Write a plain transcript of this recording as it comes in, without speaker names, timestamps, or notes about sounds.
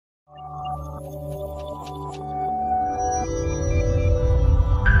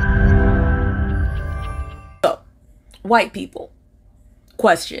White people.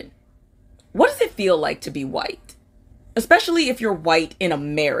 Question. What does it feel like to be white? Especially if you're white in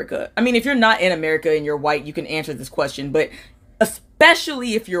America. I mean, if you're not in America and you're white, you can answer this question. But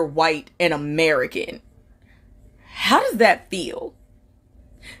especially if you're white and American, how does that feel?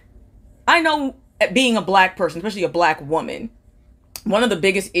 I know being a black person, especially a black woman, one of the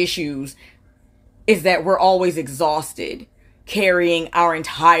biggest issues is that we're always exhausted carrying our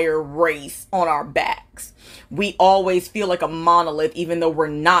entire race on our backs. We always feel like a monolith, even though we're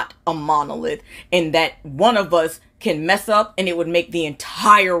not a monolith, and that one of us can mess up and it would make the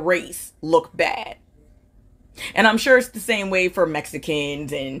entire race look bad. And I'm sure it's the same way for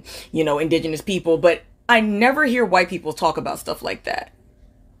Mexicans and, you know, indigenous people, but I never hear white people talk about stuff like that.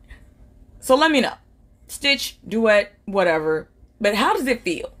 So let me know. Stitch, duet, whatever. But how does it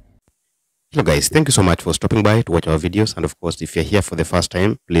feel? Hello guys, thank you so much for stopping by to watch our videos. And of course, if you're here for the first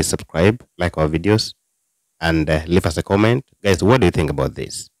time, please subscribe, like our videos, and leave us a comment. Guys, what do you think about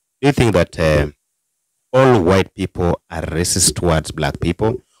this? Do you think that all white people are racist towards black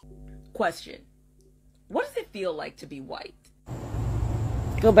people? Question. What does it feel like to be white?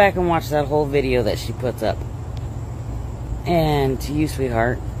 Go back and watch that whole video that she puts up. And to you,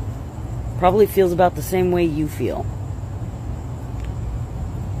 sweetheart, probably feels about the same way you feel.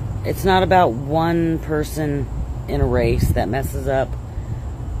 It's not about one person in a race that messes up,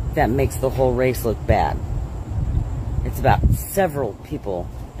 that makes the whole race look bad. It's about several people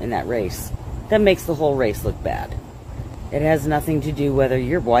in that race that makes the whole race look bad. It has nothing to do whether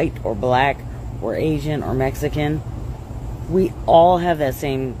you're white or black or Asian or Mexican. We all have that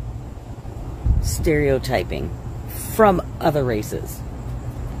same stereotyping from other races.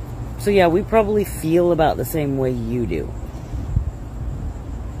 So yeah, we probably feel about the same way you do.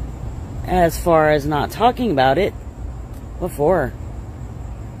 As far as not talking about it, what for?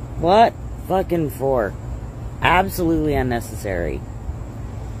 What fucking for? Absolutely unnecessary.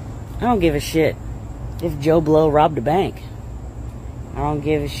 I don't give a shit if Joe Blow robbed a bank. I don't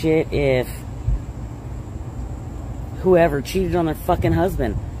give a shit if whoever cheated on their fucking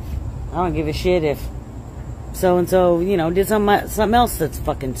husband. I don't give a shit if so-and-so, you know, did something else that's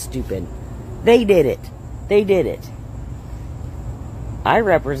fucking stupid. They did it. They did it. I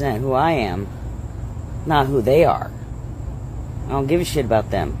represent who I am, not who they are. I don't give a shit about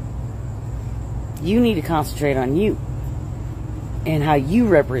them. You need to concentrate on you and how you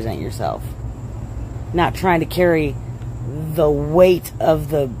represent yourself. Not trying to carry the weight of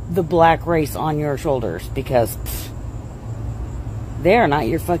the black race on your shoulders, because they are not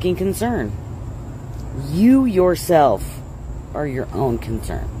your fucking concern. You yourself are your own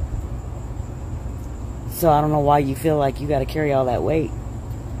concern. So I don't know why you feel like you got to carry all that weight.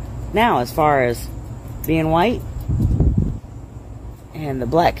 Now, as far as being white and the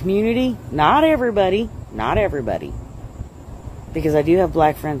black community, not everybody, because I do have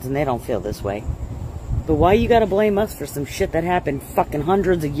black friends and they don't feel this way. But why you got to blame us for some shit that happened fucking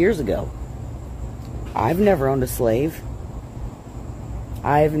hundreds of years ago? I've never owned a slave.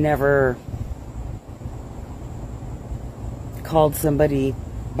 I've never called somebody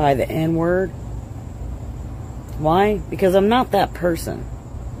by the N-word. Why? Because I'm not that person.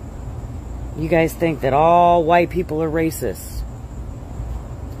 You guys think that all white people are racist.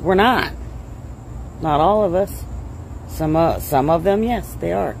 We're not. Not all of us. Some of them, yes,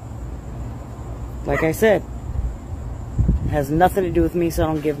 they are. Like I said, it has nothing to do with me, so I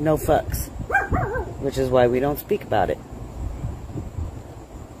don't give no fucks. Which is why we don't speak about it.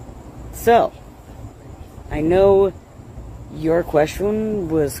 So, I know your question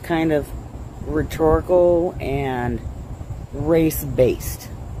was kind of rhetorical and race-based.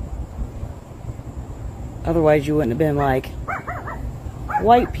 Otherwise, you wouldn't have been like,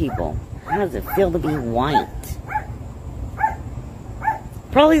 white people, how does it feel to be white?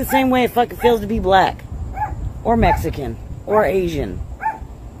 Probably the same way it fucking feels to be black, or Mexican, or Asian.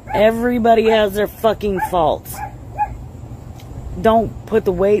 Everybody has their fucking faults. Don't put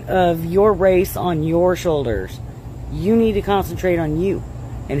the weight of your race on your shoulders. You need to concentrate on you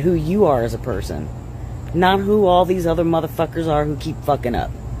and who you are as a person, not who all these other motherfuckers are who keep fucking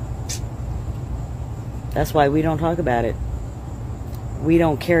up. That's why we don't talk about it. We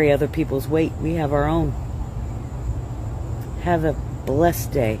don't carry other people's weight. We have our own. Have a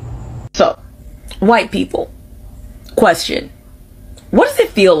blessed day. So, white people. Question. What does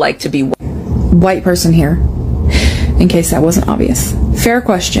it feel like to be white? White person here, in case that wasn't obvious. Fair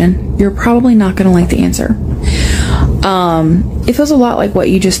question. You're probably not going to like the answer. It feels a lot like what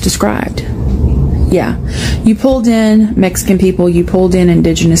you just described. Yeah. You pulled in Mexican people, you pulled in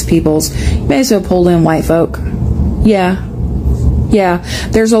indigenous peoples, you may as well pulled in white folk. Yeah. Yeah,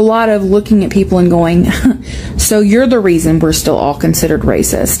 there's a lot of looking at people and going, so you're the reason we're still all considered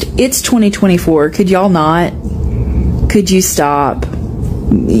racist. It's 2024. Could y'all not? Could you stop?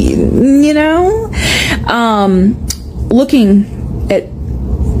 You know? Looking at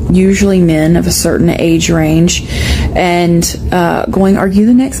usually men of a certain age range and going, are you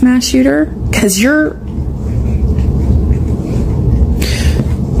the next mass shooter? Because you're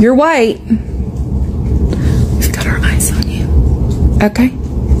white. We've got our eyes on you. Okay.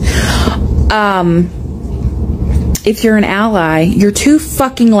 If you're an ally, you're too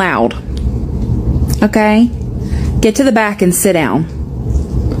fucking loud. Okay? Get to the back and sit down.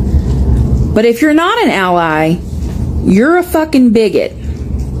 But if you're not an ally, you're a fucking bigot.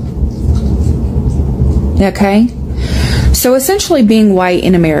 Okay? So essentially being white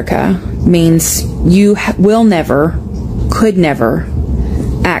in America means you will never, could never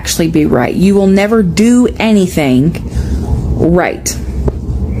actually be right. You will never do anything right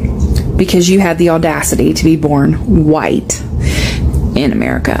because you had the audacity to be born white in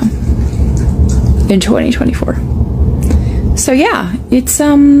America in 2024. So yeah, it's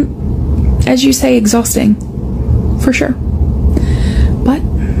as you say, exhausting for sure, but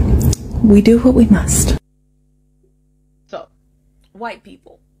we do what we must. So, white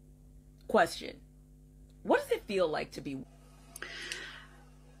people, question: what does it feel like to be?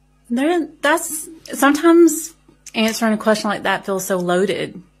 That's sometimes answering a question like that feels so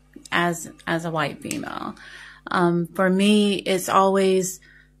loaded as a white female. For me, it's always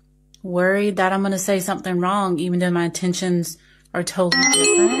worried that I'm going to say something wrong, even though my intentions are totally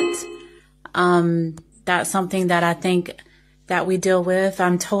different. That's something that I think that we deal with.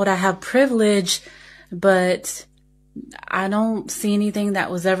 I'm told I have privilege, but I don't see anything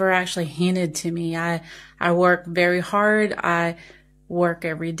that was ever actually handed to me. I work very hard. I work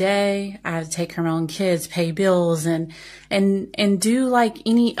every day. I have to take care of my own kids, pay bills, and do like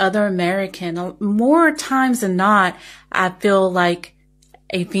any other American. More times than not, I feel like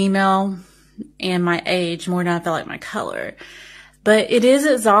a female and my age more than I feel like my color. But it is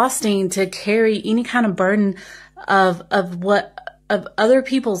exhausting to carry any kind of burden of other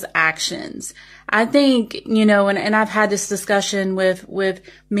people's actions. I think, you know, and I've had this discussion with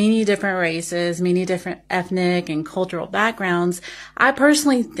many different races, many different ethnic and cultural backgrounds. I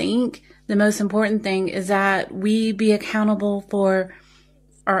personally think the most important thing is that we be accountable for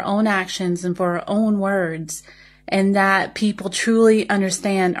our own actions and for our own words, and that people truly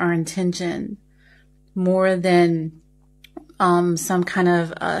understand our intention more than some kind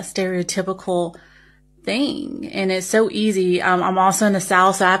of stereotypical thing. And it's so easy. I'm also in the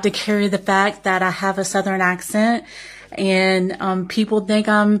South, so I have to carry the fact that I have a Southern accent, and people think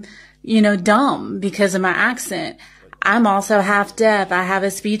I'm, you know, dumb because of my accent. I'm also half deaf. I have a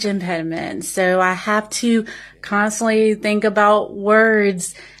speech impediment, so I have to constantly think about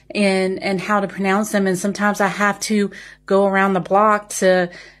words and how to pronounce them. And sometimes I have to go around the block to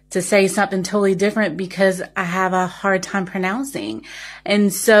say something totally different because I have a hard time pronouncing.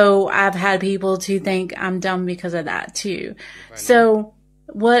 And so I've had people to think I'm dumb because of that too. So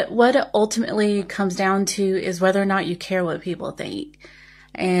what it ultimately comes down to is whether or not you care what people think.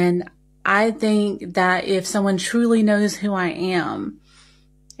 And I think that if someone truly knows who I am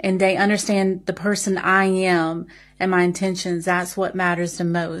and they understand the person I am and my intentions, that's what matters the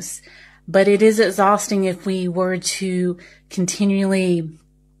most. But it is exhausting if we were to continually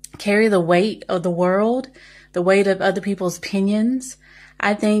carry the weight of the world, the weight of other people's opinions.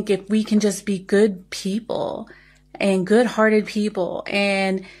 I think if we can just be good people and good-hearted people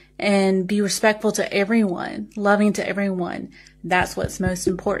and be respectful to everyone, loving to everyone, that's what's most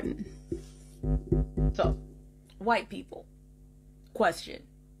important. So, white people, question: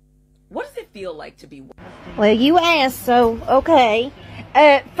 what does it feel like to be white? Well, you asked, so okay.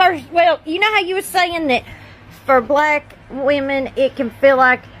 First, well, you know how you were saying that for black women, it can feel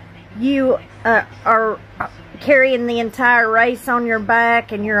like you are carrying the entire race on your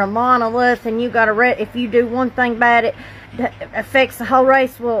back, and you're a monolith, and you got to if you do one thing bad, it affects the whole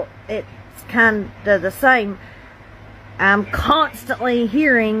race. Well, it's kind of the same. I'm constantly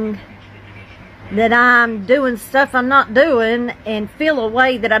hearing that I'm doing stuff I'm not doing and feel a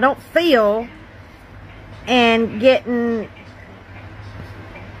way that I don't feel, and getting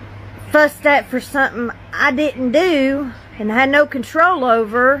fussed at for something I didn't do and had no control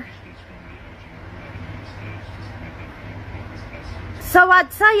over. So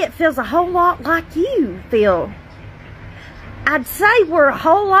I'd say it feels a whole lot like you feel. I'd say we're a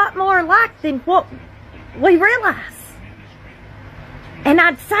whole lot more alike than what we realize. And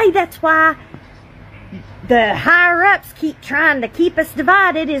I'd say that's why the higher ups keep trying to keep us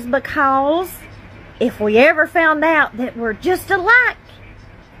divided, is because if we ever found out that we're just alike,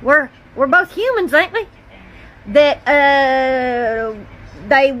 we're both humans, ain't we? That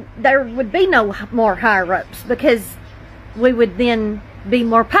there would be no more higher-ups, because we would then be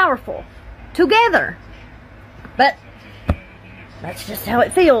more powerful together. But that's just how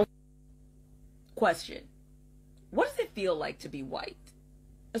it feels. Question: what does it feel like to be white?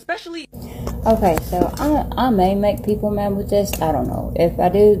 Especially... Okay, so I may make people mad with this. I don't know. If I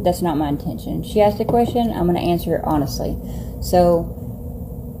do, that's not my intention. She asked a question, I'm going to answer it honestly. So,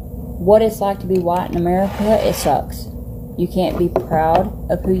 what it's like to be white in America, it sucks. You can't be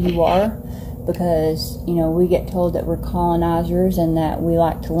proud of who you are, because, you know, we get told that we're colonizers and that we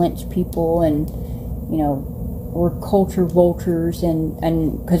like to lynch people, and, you know, we're culture vultures, and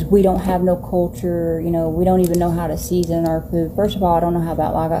because we don't have no culture, you know, we don't even know how to season our food. First of all, I don't know how that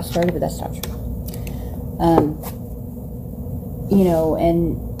lie got started, but that's not true. You know,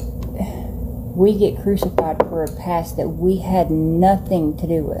 and we get crucified for a past that we had nothing to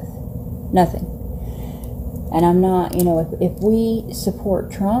do with. Nothing. And I'm not, you know, if we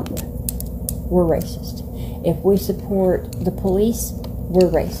support Trump, we're racist. If we support the police, we're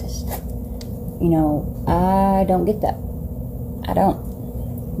racist. You know, I don't get that. I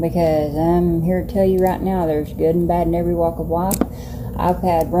don't. Because I'm here to tell you right now, there's good and bad in every walk of life. I've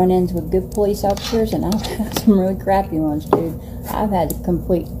had run-ins with good police officers, and I've had some really crappy ones, dude. I've had the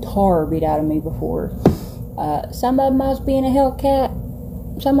complete tar beat out of me before. Some of them I was being a Hellcat,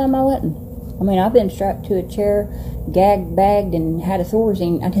 some of them I wasn't. I mean, I've been strapped to a chair, gagged, bagged, and had a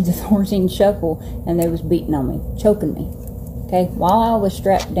Thorazine. I did the Thorazine shuffle, and they was beating on me, choking me, okay, while I was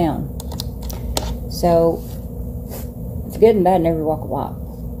strapped down. So, it's good and bad in every walk of life.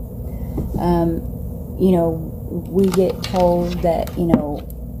 You know, we get told that, you know,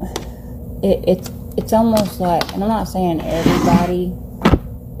 it's almost like, and I'm not saying everybody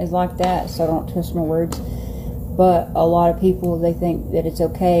is like that, so don't twist my words, but a lot of people, they think that it's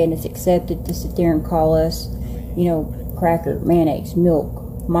okay and it's accepted to sit there and call us, you know, cracker, mayonnaise,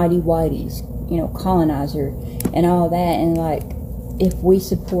 milk, mighty whiteys, you know, colonizer, and all that. And like, if we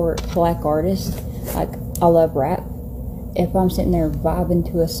support black artists, like, I love rap. If I'm sitting there vibing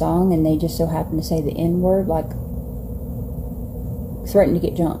to a song and they just so happen to say the N-word, like, threaten to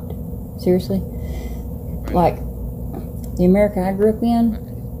get jumped. Seriously? Like, the America I grew up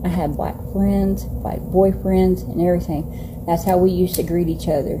in, I had black friends, black boyfriends, and everything. That's how we used to greet each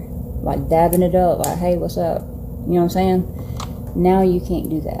other. Like, dabbing it up, like, hey, what's up? You know what I'm saying? Now you can't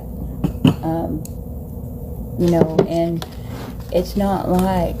do that. You know, and it's not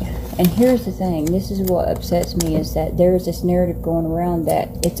like... And here's the thing, this is what upsets me, is that there's this narrative going around that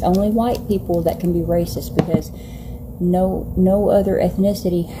it's only white people that can be racist, because no other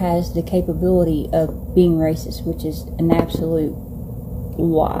ethnicity has the capability of being racist, which is an absolute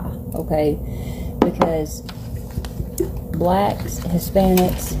lie, okay? Because blacks,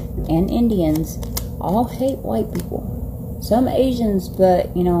 Hispanics, and Indians all hate white people. Some Asians,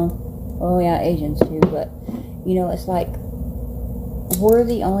 but, you know, oh yeah, Asians too, but, you know, it's like, we're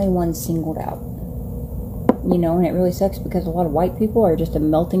the only ones singled out, you know, and it really sucks, because a lot of white people are just a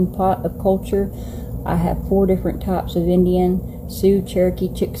melting pot of culture. I have 4 different types of Indian: Sioux,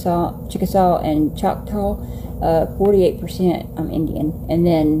 Cherokee, Chickasaw, and Choctaw. 48% I'm Indian, and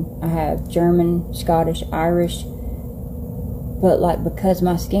then I have German, Scottish, Irish. But like, because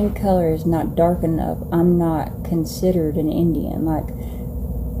my skin color is not dark enough, I'm not considered an Indian. Like,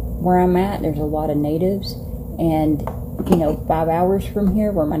 where I'm at, there's a lot of natives, and you know, 5 hours from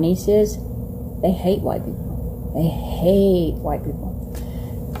here, where my niece is, they hate white people. They hate white people.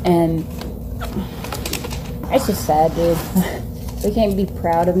 And it's just sad, dude. We can't be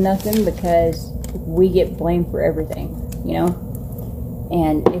proud of nothing, because we get blamed for everything, you know?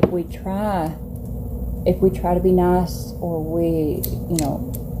 And if we try to be nice, or we, you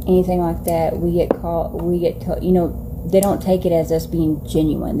know, anything like that, we get caught, you know, they don't take it as us being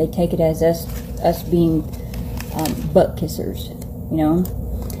genuine. They take it as us being butt kissers, you know?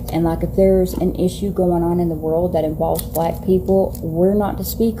 And like, if there's an issue going on in the world that involves black people, we're not to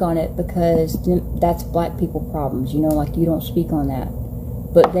speak on it, because that's black people problems, you know? Like, you don't speak on that.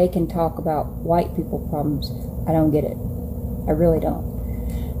 But they can talk about white people problems. I don't get it. I really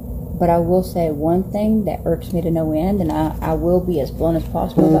don't. But I will say one thing that irks me to no end, and I will be as blunt as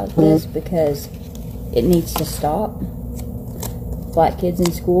possible about this, because it needs to stop. Black kids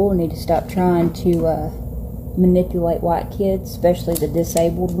in school need to stop trying to manipulate white kids, especially the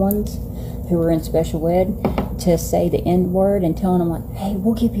disabled ones who are in special ed, to say the N-word, and telling them like, hey,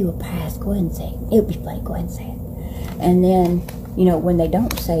 we'll give you a pass, go ahead and say it, it'll be funny, go ahead and say it. And then, you know, when they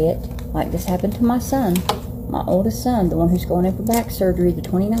don't say it, like this happened to my son, my oldest son, the one who's going in for back surgery the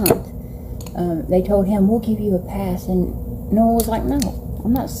 29th, they told him, we'll give you a pass, and Noah was like, no,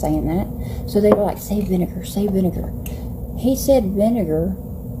 I'm not saying that. So they were like, say vinegar, say vinegar. He said vinegar,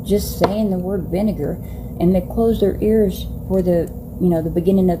 just saying the word vinegar, and they closed their ears for the, you know, the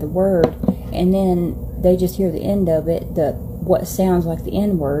beginning of the word, and then they just hear the end of it, what sounds like the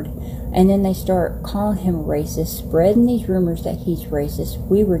N-word, and then they start calling him racist, spreading these rumors that he's racist.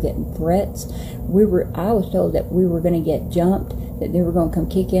 We were getting threats. I was told that we were going to get jumped, that they were going to come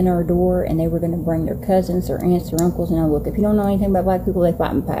kick in our door, and they were going to bring their cousins, their aunts, their uncles. And now look, if you don't know anything about black people, they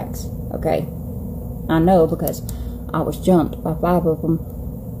fight in packs, okay? I know, because I was jumped by 5 of them,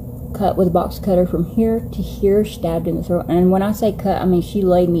 cut with a box cutter from here to here, stabbed in the throat. And when I say cut, I mean she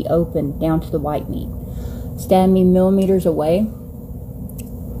laid me open down to the white meat. Stabbed me millimeters away. You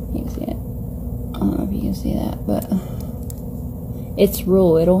can see it. I don't know if you can see that, but it's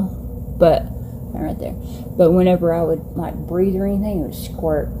real little, but right there. But whenever I would like breathe or anything, it would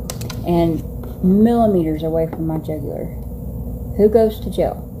squirt, and millimeters away from my jugular. Who goes to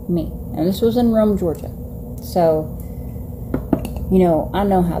jail? Me. And this was in Rome, Georgia. So, you know, I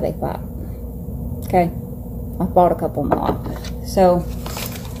know how they fight. Okay? I fought a couple in my life. So,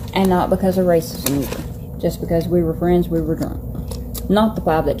 and not because of racism either. Just because we were friends, we were drunk. Not the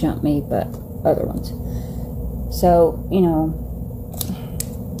 5 that jumped me, but other ones. So, you know,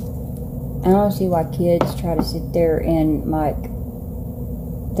 I don't see why kids try to sit there and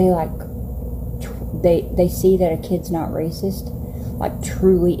they see that a kid's not racist, like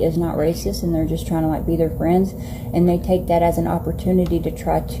truly is not racist, and they're just trying to like be their friends, and they take that as an opportunity to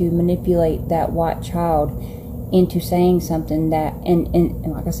try to manipulate that white child into saying something that, and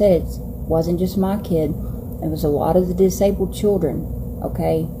like I said, it wasn't just my kid. It was a lot of the disabled children,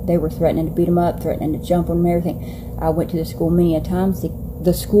 okay? They were threatening to beat them up, threatening to jump on them, everything. I went to the school many a times.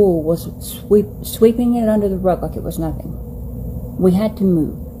 The school was sweeping it under the rug like it was nothing. We had to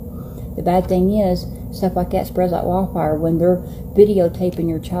move. The bad thing is, stuff like that spreads like wildfire. When they're videotaping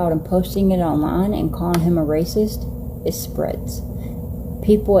your child and posting it online and calling him a racist, it spreads.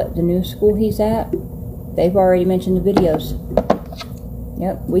 People at the new school he's at, they've already mentioned the videos.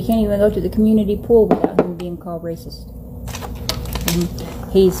 Yep, we can't even go to the community pool without him being called racist.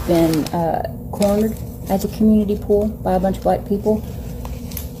 He's been cornered at the community pool by a bunch of black people.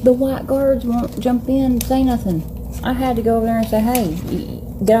 The white guards won't jump in and say nothing. I had to go over there and say, hey,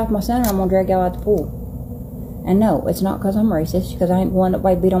 get off my son or I'm going to drag you out the pool. And no, it's not because I'm racist, because I ain't going to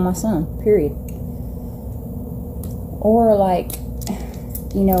beat on my son, period. Or like,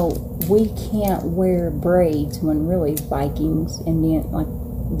 you know, we can't wear braids when really Vikings, Indian, like,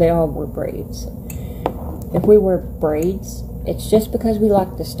 they all wear braids. If we wear braids, it's just because we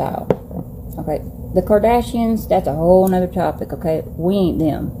like the style. Okay, the Kardashians, that's a whole nother topic, okay? We ain't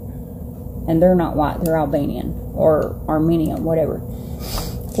them. And they're not white, they're Albanian or Armenian, whatever.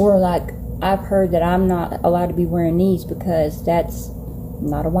 Or like, I've heard that I'm not allowed to be wearing these because that's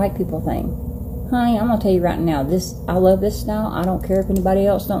not a white people thing. Honey, I'm gonna tell you right now, I love this style. I don't care if anybody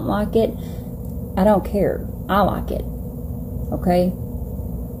else don't like it. I don't care. I like it. Okay?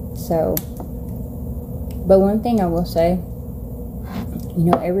 So, but one thing I will say, you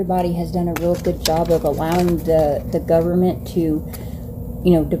know, everybody has done a real good job of allowing the government to,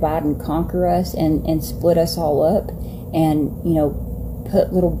 you know, divide and conquer us and split us all up and, you know,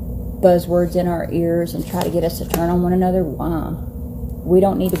 put little buzzwords in our ears and try to get us to turn on one another. Why? We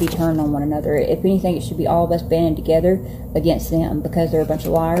don't need to be turned on one another. If anything, it should be all of us banding together against them because they're a bunch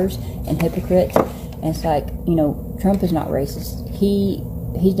of liars and hypocrites. And it's like, you know, Trump is not racist.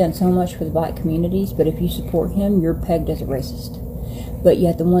 He's done so much for the black communities, but if you support him, you're pegged as a racist. But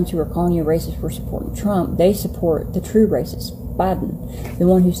yet the ones who are calling you racist for supporting Trump, they support the true racist, Biden. The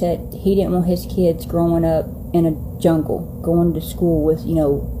one who said he didn't want his kids growing up in a jungle, going to school with, you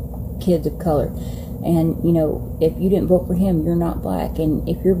know, kids of color. And, you know, if you didn't vote for him, you're not black. And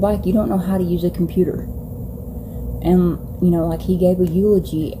if you're black, you don't know how to use a computer. And, you know, like he gave a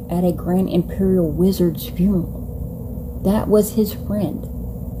eulogy at a Grand Imperial Wizard's funeral. That was his friend,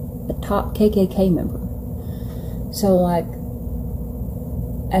 a top KKK member. So, like,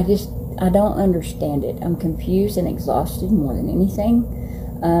 I don't understand it. I'm confused and exhausted more than anything.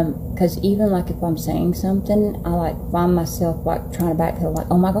 Because even like if I'm saying something, I like find myself like trying to backpedal, like,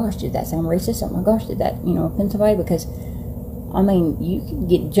 oh my gosh, did that sound racist? Oh my gosh, did that, you know, offend somebody? Because, I mean, you can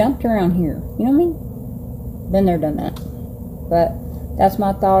get jumped around here. You know what I mean? Been there, done that. But that's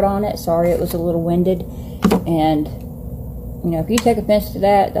my thought on it. Sorry it was a little winded. And, you know, if you take offense to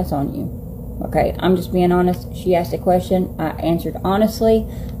that, that's on you. Okay, I'm just being honest. She asked a question. I answered honestly.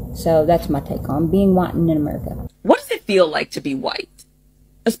 So that's my take on being white in America. What does it feel like to be white?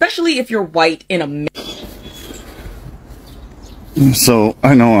 Especially if you're white in America. So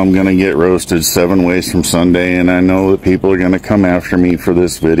I know I'm going to get roasted 7 ways from Sunday, and I know that people are going to come after me for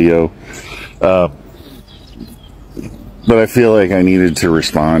this video. But I feel like I needed to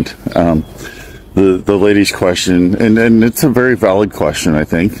respond. The lady's question, and it's a very valid question, I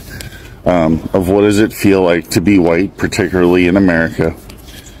think, of what does it feel like to be white, particularly in America.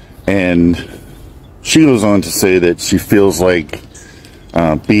 And she goes on to say that she feels like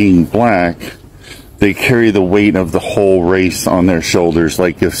being black, they carry the weight of the whole race on their shoulders.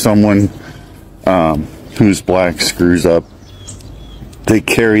 Like if someone who's black screws up, they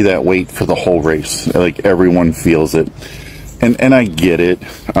carry that weight for the whole race. Like everyone feels it. And I get it.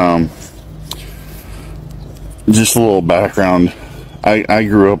 Just a little background. I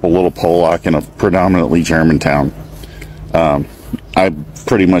grew up a little Polak in a predominantly German town. I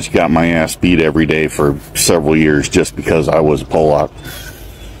pretty much got my ass beat every day for several years just because I was a Polak.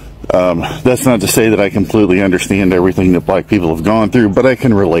 That's not to say that I completely understand everything that black people have gone through, but I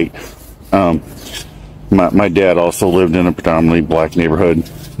can relate. My dad also lived in a predominantly black neighborhood,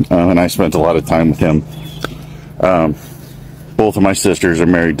 and I spent a lot of time with him. Both of my sisters are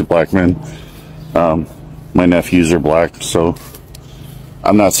married to black men. My nephews are black, so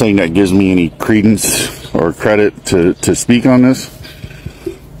I'm not saying that gives me any credence or credit to speak on this,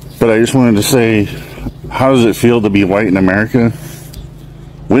 but I just wanted to say, how does it feel to be white in America?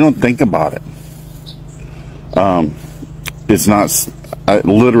 We don't think about it. It's not,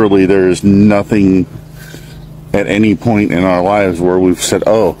 literally there is nothing at any point in our lives where we've said,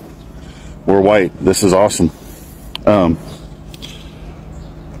 oh, we're white, this is awesome. And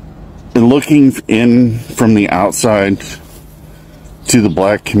looking in from the outside to the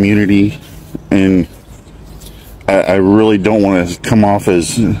black community, and I really don't want to come off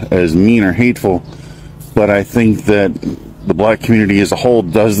as mean or hateful, but I think that the black community as a whole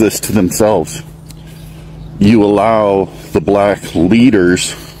does this to themselves. You allow the black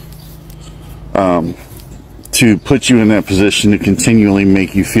leaders to put you in that position to continually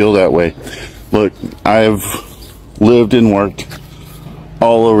make you feel that way. Look, I've lived and worked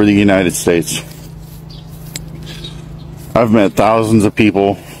all over the United States. I've met thousands of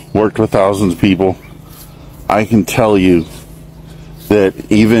people, worked with thousands of people. I can tell you that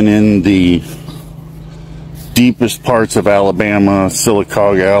even in the deepest parts of Alabama,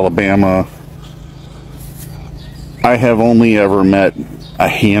 Sylacauga, Alabama, I have only ever met a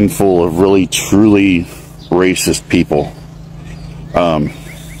handful of really truly racist people.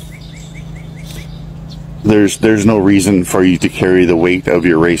 There's no reason for you to carry the weight of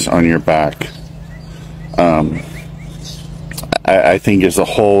your race on your back. I think as a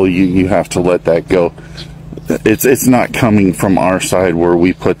whole, you have to let that go. It's not coming from our side where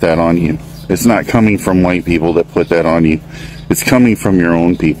we put that on you. It's not coming from white people that put that on you. It's coming from your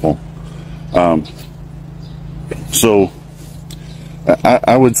own people. So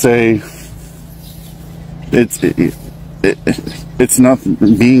I would say it's not,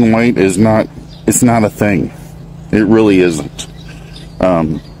 being white is not, it's not a thing. It really isn't.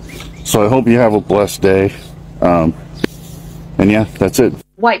 So I hope you have a blessed day. And yeah, that's it.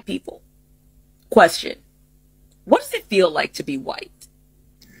 White people. Question. What does it feel like to be white?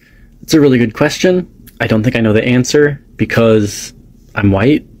 It's a really good question. I don't think I know the answer because I'm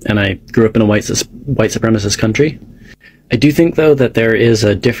white and I grew up in a white supremacist country. I do think, though, that there is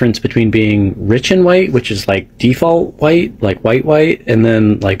a difference between being rich and white, which is like default white, like white, and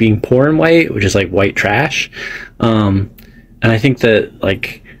then like being poor and white, which is like white trash. And I think that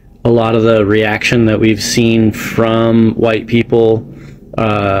like a lot of the reaction that we've seen from white people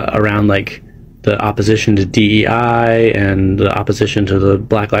around like the opposition to DEI and the opposition to the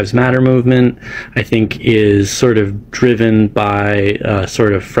Black Lives Matter movement, I think is sort of driven by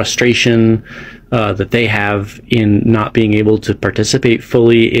sort of frustration that they have in not being able to participate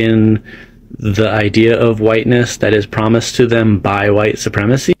fully in the idea of whiteness that is promised to them by white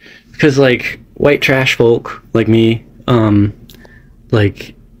supremacy. Because like white trash folk like me,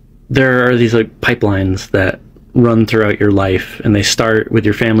 like there are these like pipelines that run throughout your life, and they start with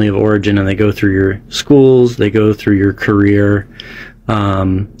your family of origin and they go through your schools, they go through your career,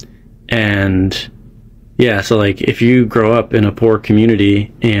 and yeah, so like if you grow up in a poor community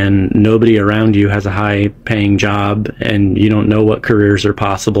and nobody around you has a high paying job and you don't know what careers are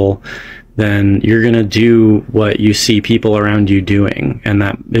possible, then you're gonna do what you see people around you doing, and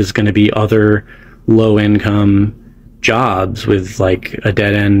that is gonna be other low income jobs with like a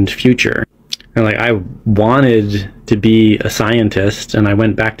dead end future. And like I wanted to be a scientist, and I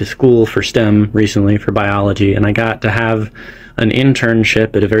went back to school for STEM recently for biology, and I got to have an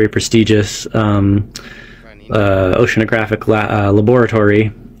internship at a very prestigious oceanographic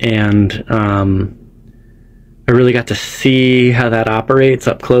laboratory, and I really got to see how that operates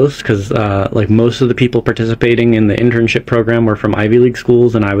up close, because like most of the people participating in the internship program were from Ivy League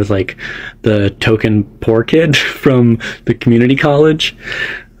schools, and I was like the token poor kid from the community college.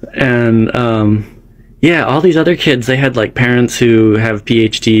 And yeah, all these other kids, they had like parents who have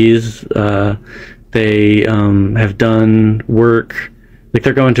PhDs. They have done work, like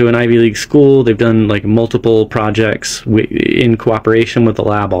they're going to an Ivy League school. They've done like multiple projects in cooperation with the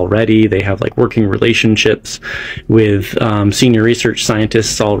lab already. They have like working relationships with senior research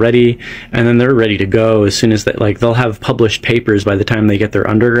scientists already, and then they're ready to go as soon as they, like, they'll have published papers by the time they get their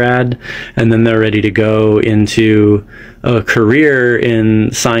undergrad, and then they're ready to go into a career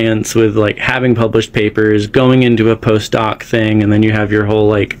in science with like having published papers, going into a postdoc thing, and then you have your whole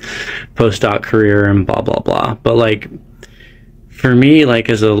like postdoc career and blah blah blah. But like, for me,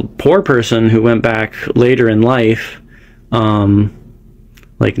 like as a poor person who went back later in life,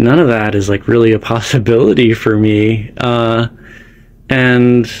 like none of that is like really a possibility for me.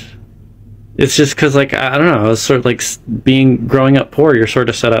 And it's just because, like, I don't know, it's sort of like growing up poor, you're sort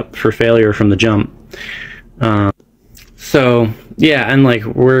of set up for failure from the jump. So yeah, and like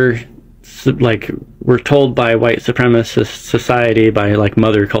we're told by white supremacist society, by like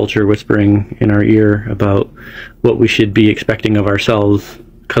mother culture whispering in our ear about what we should be expecting of ourselves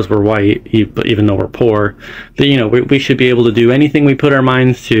because we're white, even though we're poor, that, you know, we should be able to do anything we put our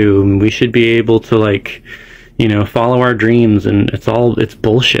minds to, and we should be able to, like, you know, follow our dreams, and it's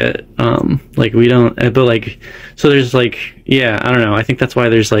bullshit. Like, we don't, but like, so there's like, yeah, I don't know, I think that's why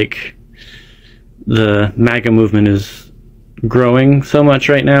there's like, the MAGA movement is growing so much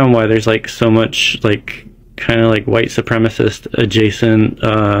right now, and why there's like so much like kind of like white supremacist adjacent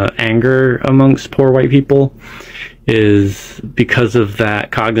anger amongst poor white people, is because of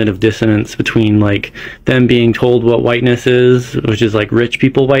that cognitive dissonance between like them being told what whiteness is, which is like rich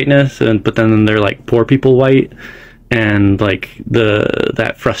people whiteness, but then they're like poor people white, and like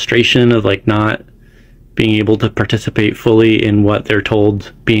that frustration of like not being able to participate fully in what they're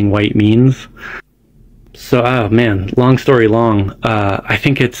told being white means. So, oh man, long story long, I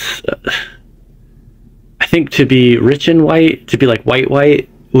think to be rich and white, to be like white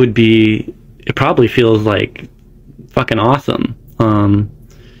would be, it probably feels like fucking awesome.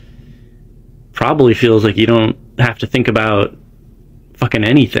 Probably feels like you don't have to think about fucking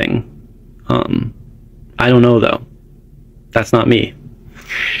anything. I don't know though. That's not me.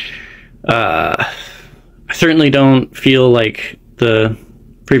 I certainly don't feel like the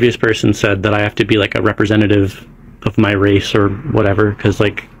previous person said that I have to be like a representative of my race or whatever, because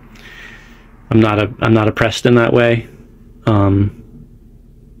like I'm not oppressed in that way. I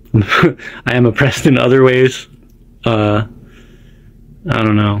am oppressed in other ways. I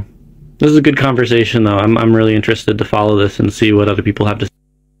don't know. This is a good conversation though. I'm really interested to follow this and see what other people have to say.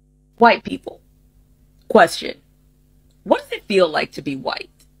 White people. Question. What does it feel like to be white?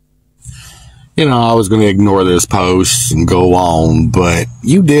 You know, I was going to ignore this post and go on, but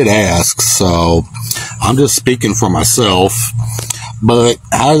you did ask, so I'm just speaking for myself. But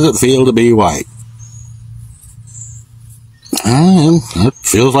how does it feel to be white? It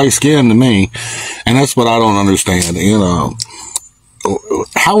feels like skin to me, and that's what I don't understand. You know,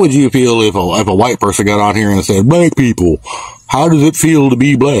 how would you feel if a white person got on here and said, "Black people, how does it feel to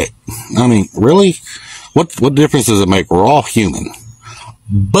be black?" I mean, really? What difference does it make? We're all human.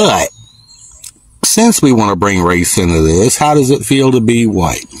 But since we want to bring race into this, how does it feel to be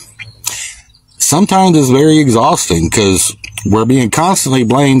white? Sometimes it's very exhausting because we're being constantly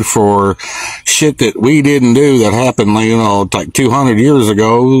blamed for shit that we didn't do that happened, you know, like 200 years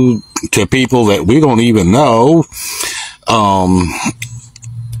ago to people that we don't even know.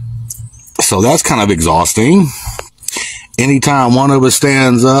 So that's kind of exhausting. Anytime one of us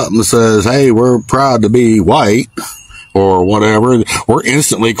stands up and says, "Hey, we're proud to be white," or whatever, we're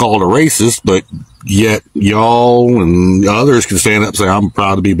instantly called a racist, but yet y'all and others can stand up and say, "I'm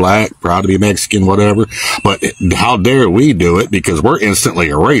proud to be black, proud to be Mexican," whatever. But how dare we do it because we're instantly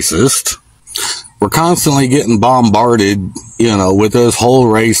a racist? We're constantly getting bombarded, you know, with this whole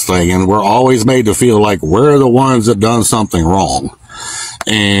race thing, and we're always made to feel like we're the ones that done something wrong.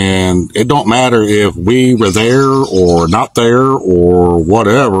 And it don't matter if we were there or not there or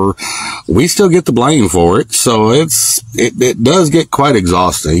whatever, we still get the blame for it. So it does get quite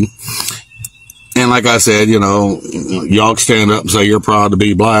exhausting. And like I said, you know, y'all stand up and say you're proud to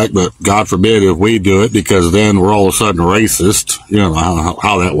be black, but God forbid if we do it, because then we're all of a sudden racist. You know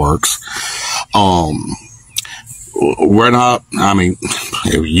how that works. We're not, I mean,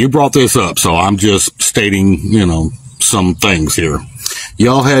 you brought this up, so I'm just stating, you know, some things here.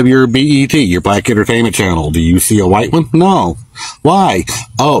 Y'all have your BET, your Black Entertainment Channel. Do you see a white one? No. Why?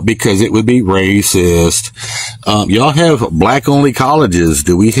 Oh, because it would be racist. Y'all have black-only colleges.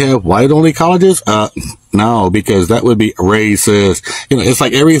 Do we have white-only colleges? No, because that would be racist. You know, it's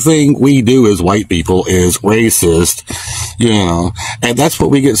like everything we do as white people is racist, you know, and that's what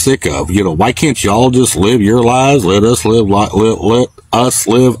we get sick of. You know, why can't y'all just live your lives? Let us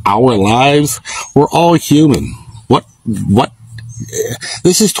live our lives. We're all human. What?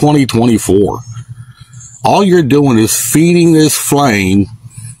 This is 2024. All you're doing is feeding this flame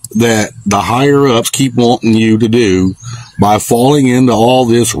that the higher ups keep wanting you to do by falling into all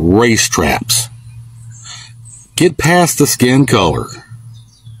this race traps. Get past the skin color.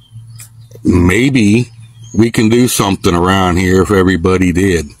 Maybe we can do something around here if everybody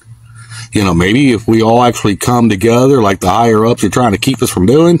did. You know, maybe if we all actually come together like the higher ups are trying to keep us from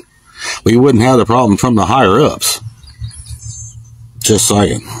doing, we wouldn't have the problem from the higher ups. Just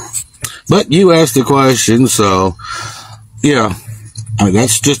saying. But you asked the question, so, yeah. I mean,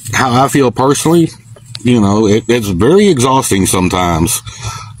 that's just how I feel personally. You know, it's very exhausting sometimes.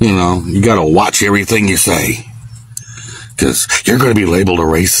 You know, you got to watch everything you say, because you're going to be labeled a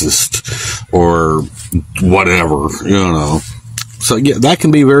racist or whatever, you know. So, yeah, that can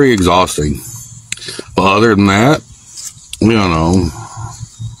be very exhausting. But other than that, you know,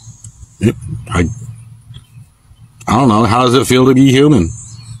 I don't know. How does it feel to be human?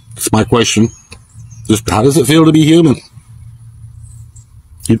 That's my question. Just how does it feel to be human?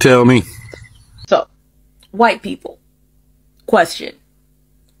 You tell me. So, white people. Question.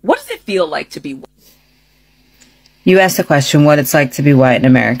 What does it feel like to be white? You asked the question, what it's like to be white in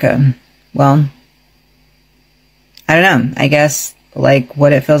America. Well, I don't know. I guess like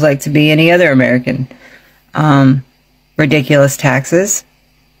what it feels like to be any other American. Ridiculous taxes.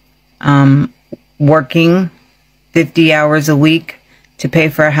 Working 50 hours a week to pay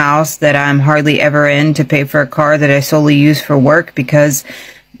for a house that I'm hardly ever in, to pay for a car that I solely use for work because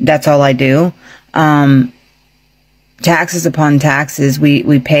that's all I do. Taxes upon taxes.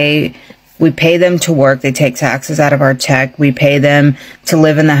 We pay them to work. They take taxes out of our check. We pay them to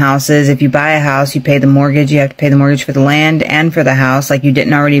live in the houses. If you buy a house, you pay the mortgage. You have to pay the mortgage for the land and for the house. Like you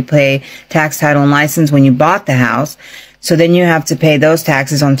didn't already pay tax, title, and license when you bought the house. So then you have to pay those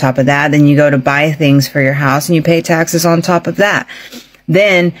taxes on top of that. Then you go to buy things for your house and you pay taxes on top of that.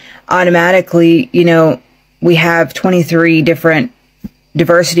 Then automatically, you know, we have 23 different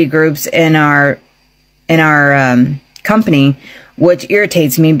diversity groups in our company, which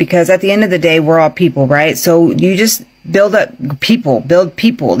irritates me because at the end of the day, we're all people, right? So you just build people.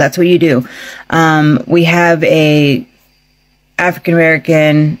 That's what you do. We have a African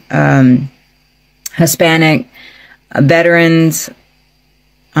American, Hispanic, veterans,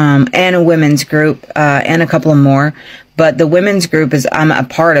 and a women's group, and a couple more. But the women's group I'm a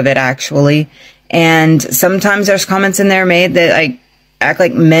part of it, actually. And sometimes there's comments in there made that like act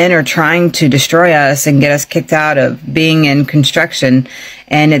like men are trying to destroy us and get us kicked out of being in construction.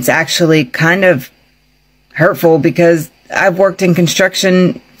 And it's actually kind of hurtful because I've worked in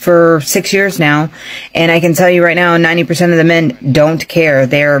construction for 6 years now, and I can tell you right now, 90% of the men don't care.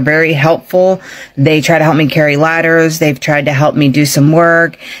 They're very helpful. They try to help me carry ladders. They've tried to help me do some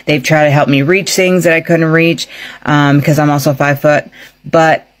work. They've tried to help me reach things that I couldn't reach, because I'm also 5 foot.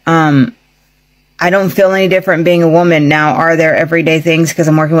 But I don't feel any different being a woman. Now, are there everyday things because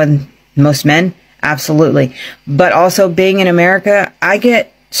I'm working with most men? Absolutely. But also being in America, I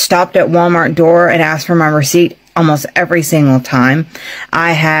get stopped at Walmart door and asked for my receipt almost every single time.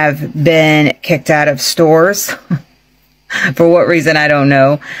 I have been kicked out of stores for what reason, I don't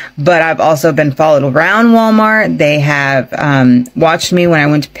know. But I've also been followed around Walmart. They have watched me when I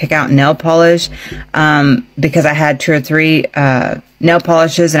went to pick out nail polish, because I had 2 or 3 nail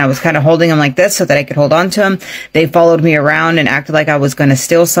polishes and I was kind of holding them like this so that I could hold on to them. They followed me around and acted like I was going to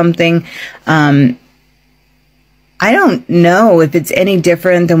steal something. I don't know if it's any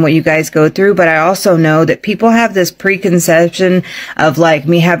different than what you guys go through, but I also know that people have this preconception of like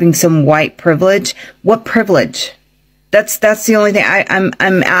me having some white privilege. What privilege? That's the only thing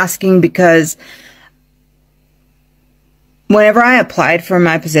I'm asking, because whenever I applied for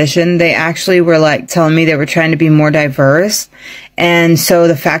my position, they actually were like telling me they were trying to be more diverse. And so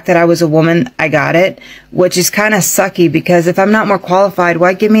the fact that I was a woman, I got it, which is kind of sucky because if I'm not more qualified,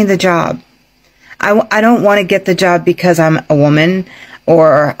 why give me the job? I don't want to get the job because I'm a woman.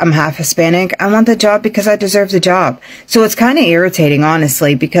 or I'm half Hispanic. I want the job because I deserve the job. So it's kind of irritating,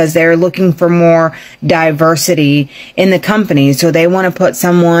 honestly, because they're looking for more diversity in the company. So they want to put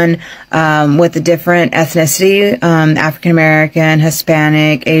someone with a different ethnicity, African American,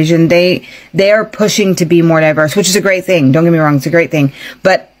 Hispanic, Asian. They are pushing to be more diverse, which is a great thing. Don't get me wrong, it's a great thing.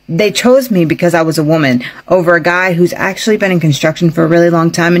 But they chose me because I was a woman over a guy who's actually been in construction for a really long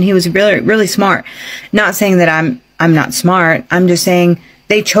time, and he was really, really smart. Not saying that I'm not smart. I'm just saying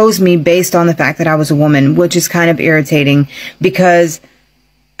they chose me based on the fact that I was a woman, which is kind of irritating because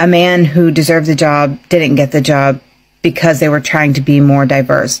a man who deserved the job didn't get the job because they were trying to be more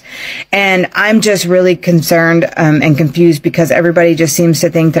diverse. And I'm just really concerned and confused because everybody just seems to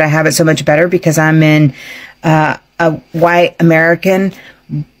think that I have it so much better because I'm in a white American.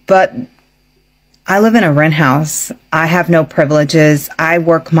 But I live in a rent house. I have no privileges. I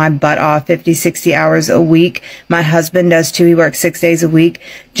work my butt off 50, 60 hours a week. My husband does too. He works 6 days a week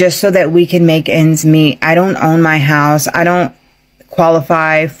just so that we can make ends meet. I don't own my house. I don't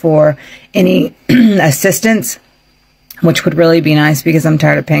qualify for any assistance, which would really be nice because I'm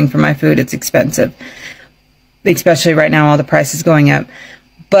tired of paying for my food. It's expensive, especially right now, all the prices going up.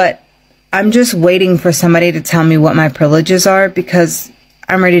 But I'm just waiting for somebody to tell me what my privileges are because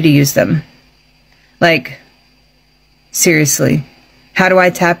I'm ready to use them. Like, seriously, how do I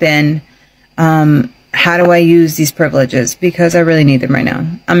tap in? How do I use these privileges? Because I really need them right now.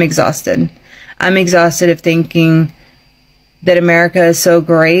 I'm exhausted. I'm exhausted of thinking that America is so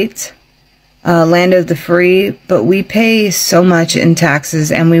great, land of the free, but we pay so much in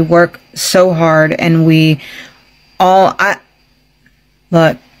taxes and we work so hard and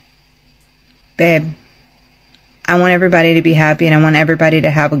look, babe, I want everybody to be happy and I want everybody to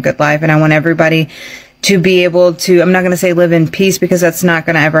have a good life and I want everybody to be able to, I'm not going to say live in peace because that's not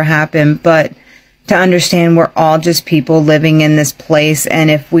going to ever happen, but to understand we're all just people living in this place, and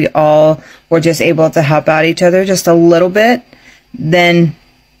if we all were just able to help out each other just a little bit, then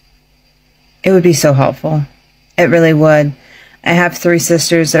it would be so helpful. It really would. I have 3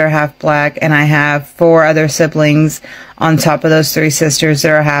 sisters that are half black, and I have 4 other siblings on top of those 3 sisters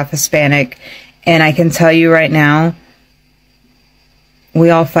that are half Hispanic. And I can tell you right now, we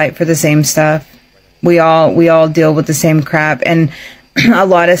all fight for the same stuff. We all deal with the same crap. And a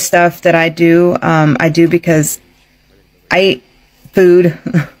lot of stuff that I do because I eat food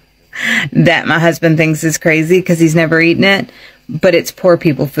that my husband thinks is crazy because he's never eaten it. But it's poor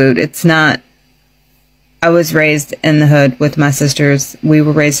people food. It's not. I was raised in the hood with my sisters. We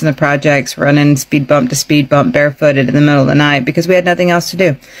were raised in the projects, running speed bump to speed bump, barefooted in the middle of the night because we had nothing else to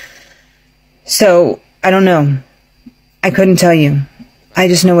do. So, I don't know. I couldn't tell you. I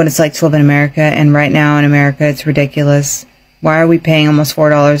just know what it's like to live in America, and right now in America, it's ridiculous. Why are we paying almost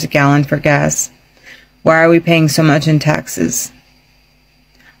 $4 a gallon for gas? Why are we paying so much in taxes?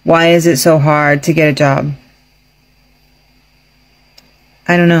 Why is it so hard to get a job?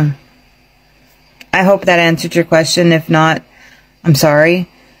 I don't know. I hope that answered your question. If not, I'm sorry.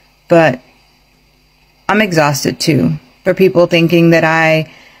 But I'm exhausted too for people thinking that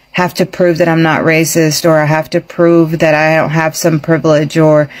I have to prove that I'm not racist, or I have to prove that I don't have some privilege,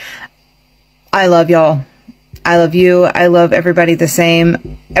 or I love y'all. I love you. I love everybody the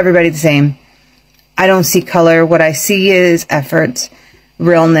same. Everybody the same. I don't see color. What I see is effort,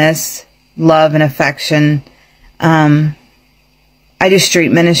 realness, love, and affection. I do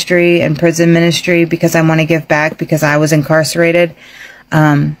street ministry and prison ministry because I want to give back because I was incarcerated.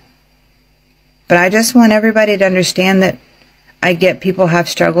 But I just want everybody to understand that I get people have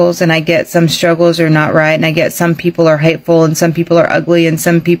struggles, and I get some struggles are not right, and I get some people are hateful, and some people are ugly, and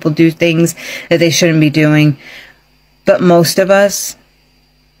some people do things that they shouldn't be doing. But most of us,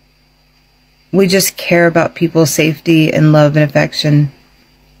 we just care about people's safety and love and affection.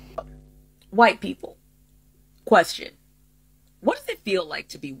 White people. Question. What does it feel like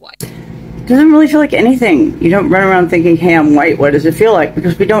to be white? It doesn't really feel like anything. You don't run around thinking, hey, I'm white. What does it feel like?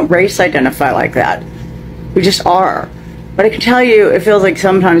 Because we don't race identify like that. We just are. But I can tell you, it feels like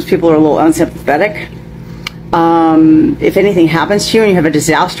sometimes people are a little unsympathetic. If anything happens to you and you have a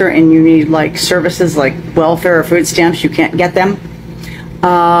disaster and you need like services like welfare or food stamps, you can't get them.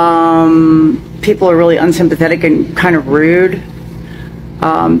 People are really unsympathetic and kind of rude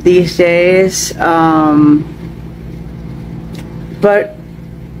these days. But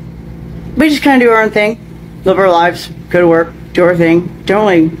we just kind of do our own thing, live our lives, go to work, do our thing. Don't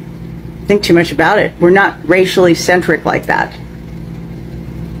really think too much about it. We're not racially centric like that.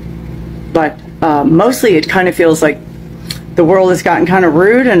 But mostly it kind of feels like the world has gotten kind of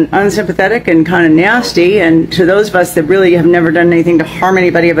rude and unsympathetic and kind of nasty, and to those of us that really have never done anything to harm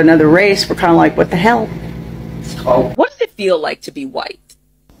anybody of another race, we're kind of like, what the hell? What does it feel like to be white?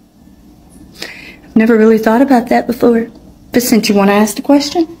 Never really thought about that before. But since you want to ask the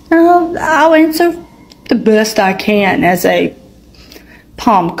question, I'll answer the best I can as a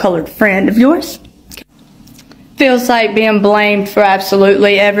palm-colored friend of yours. Feels like being blamed for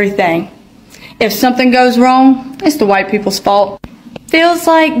absolutely everything. If something goes wrong, it's the white people's fault. Feels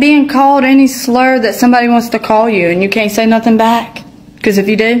like being called any slur that somebody wants to call you and you can't say nothing back. Because if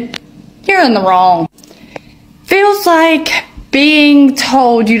you do, you're in the wrong. Feels like being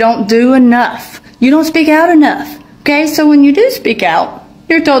told you don't do enough. You don't speak out enough. Okay, so when you do speak out,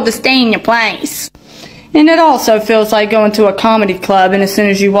 you're told to stay in your place. And it also feels like going to a comedy club and as soon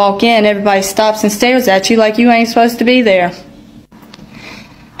as you walk in, everybody stops and stares at you like you ain't supposed to be there.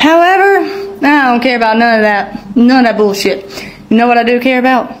 However, I don't care about none of that. None of that bullshit. You know what I do care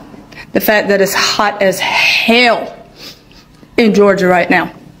about? The fact that it's hot as hell in Georgia right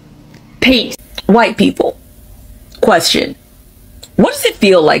now. Peace. White people. Question. What does it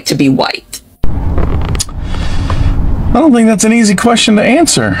feel like to be white? I don't think that's an easy question to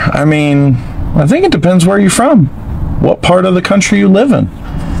answer. I mean, I think it depends where you're from, what part of the country you live in.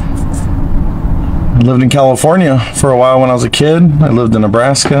 I lived in California for a while when I was a kid. I lived in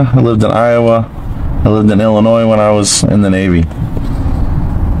Nebraska. I lived in Iowa. I lived in Illinois when I was in the Navy.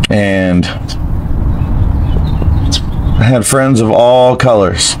 And I had friends of all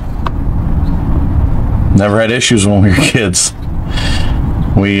colors. Never had issues when we were kids.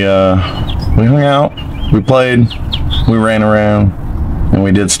 We hung out, we played, we ran around, and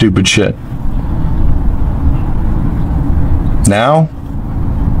we did stupid shit. Now,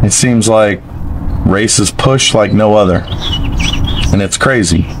 it seems like race is pushed like no other. And it's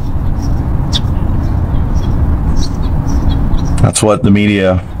crazy. That's what the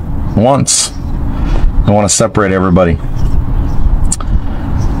media wants. They want to separate everybody.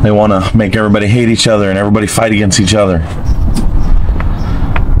 They want to make everybody hate each other and everybody fight against each other.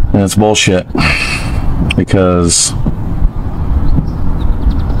 And it's bullshit. Because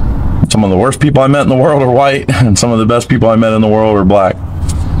some of the worst people I met in the world are white, and some of the best people I met in the world are black.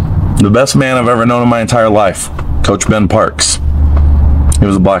 The best man I've ever known in my entire life, Coach Ben Parks. He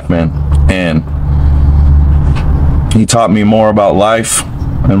was a black man. And he taught me more about life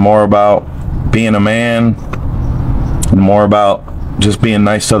and more about being a man and more about just being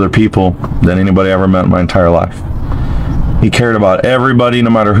nice to other people than anybody I ever met in my entire life. He cared about everybody, no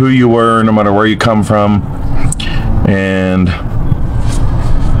matter who you were, no matter where you come from. And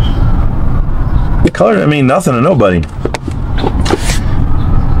the color didn't mean nothing to nobody.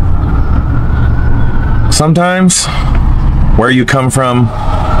 Sometimes where you come from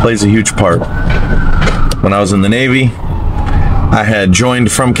plays a huge part. When I was in the Navy, I had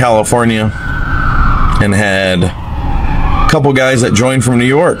joined from California and had a couple guys that joined from New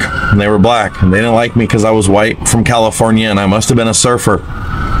York, and they were black, and they didn't like me because I was white from California and I must have been a surfer.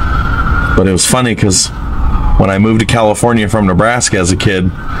 But it was funny because when I moved to California from Nebraska as a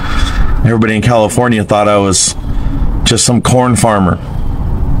kid, everybody in California thought I was just some corn farmer.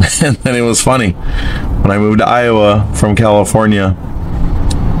 And then it was funny. When I moved to Iowa from California,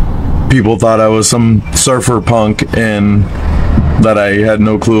 people thought I was some surfer punk and that I had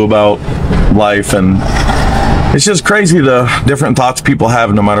no clue about life. And it's just crazy the different thoughts people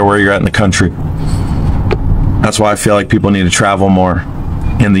have no matter where you're at in the country. That's why I feel like people need to travel more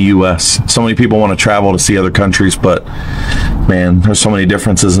in the U.S. So many people want to travel to see other countries, but man, there's so many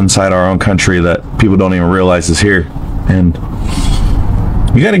differences inside our own country that people don't even realize is here. And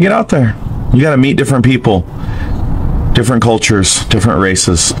you got to get out there. You got to meet different people, different cultures, different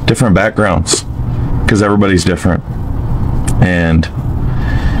races, different backgrounds, because everybody's different. And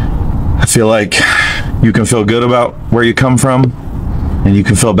I feel like you can feel good about where you come from, and you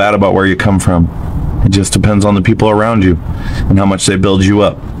can feel bad about where you come from. It just depends on the people around you and how much they build you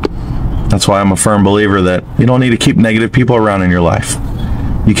up. That's why I'm a firm believer that you don't need to keep negative people around in your life.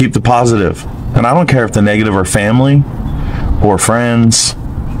 You keep the positive. And I don't care if the negative are family or friends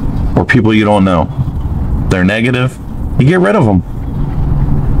or people you don't know. They're negative, you get rid of them.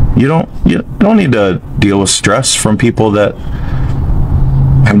 You don't need to deal with stress from people that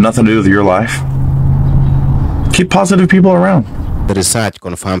have nothing to do with your life. Keep positive people around. The research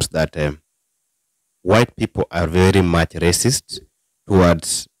confirms that white people are very much racist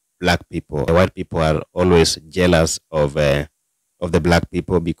towards black people. The white people are always jealous of the black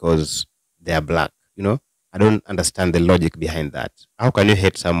people because they are black. You know, I don't understand the logic behind that. How can you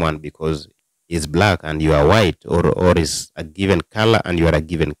hate someone because he's black and you are white, or is a given color and you are a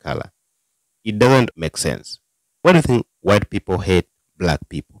given color? It doesn't make sense. Why do you think white people hate black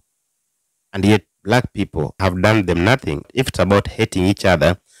people? And yet black people have done them nothing. If it's about hating each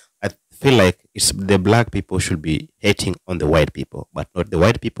other, I feel like it's the black people should be hating on the white people, but not the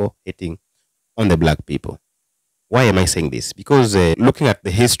white people hating on the black people. Why am I saying this? Because looking at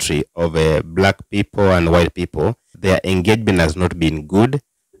the history of black people and white people, their engagement has not been good,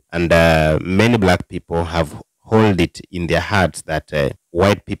 and many black people have hold it in their hearts that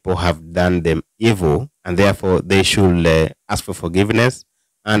white people have done them evil, and therefore they should ask for forgiveness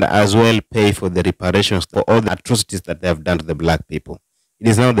and as well pay for the reparations for all the atrocities that they have done to the black people. It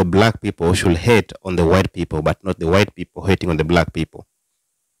is now the black people who should hate on the white people, but not the white people hating on the black people.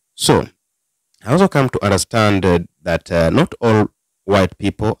 So, I also come to understand that not all white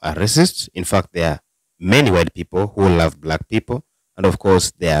people are racist. In fact, there are many white people who love black people, and of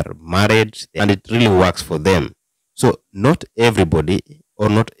course, they are married, and it really works for them. So, not everybody or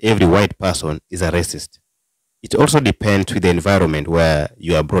not every white person is a racist. It also depends with the environment where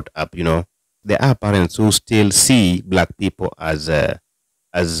you are brought up. You know, there are parents who still see black people as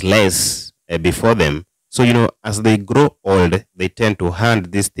less before them. So, you know, as they grow old, they tend to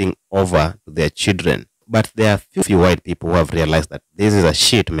hand this thing over to their children. But there are few white people who have realized that this is a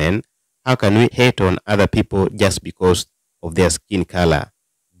shit, man. How can we hate on other people just because of their skin color?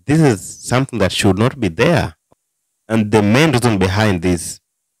 This is something that should not be there. And the main reason behind this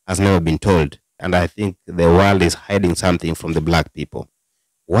has never been told. And I think the world is hiding something from the black people.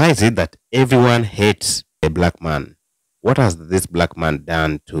 Why is it that everyone hates a black man? What has this black man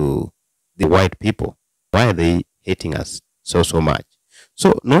done to the white people? Why are they hating us so much?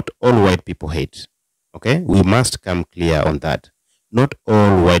 So not all white people hate. Okay, we must come clear on that. Not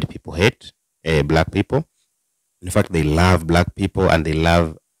all white people hate black people. In fact, they love black people and they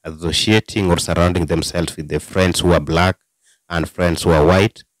love associating or surrounding themselves with their friends who are black and friends who are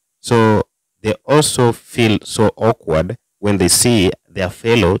white. So they also feel so awkward when they see their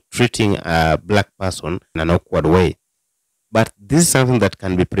fellow treating a black person in an awkward way. But this is something that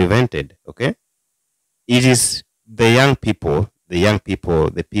can be prevented, okay? It is the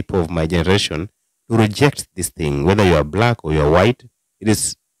people of my generation, to reject this thing, whether you are black or you are white. It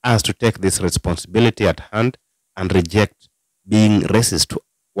is us to take this responsibility at hand and reject being racist to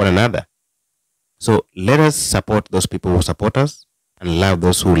one another. So let us support those people who support us and love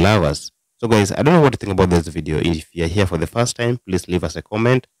those who love us. So guys, I don't know what to think about this video. If you are here for the first time, please leave us a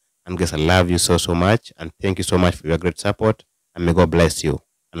comment. And guys, I love you so much. And thank you so much for your great support. And may God bless you.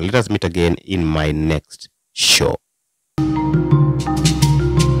 And let us meet again in my next show.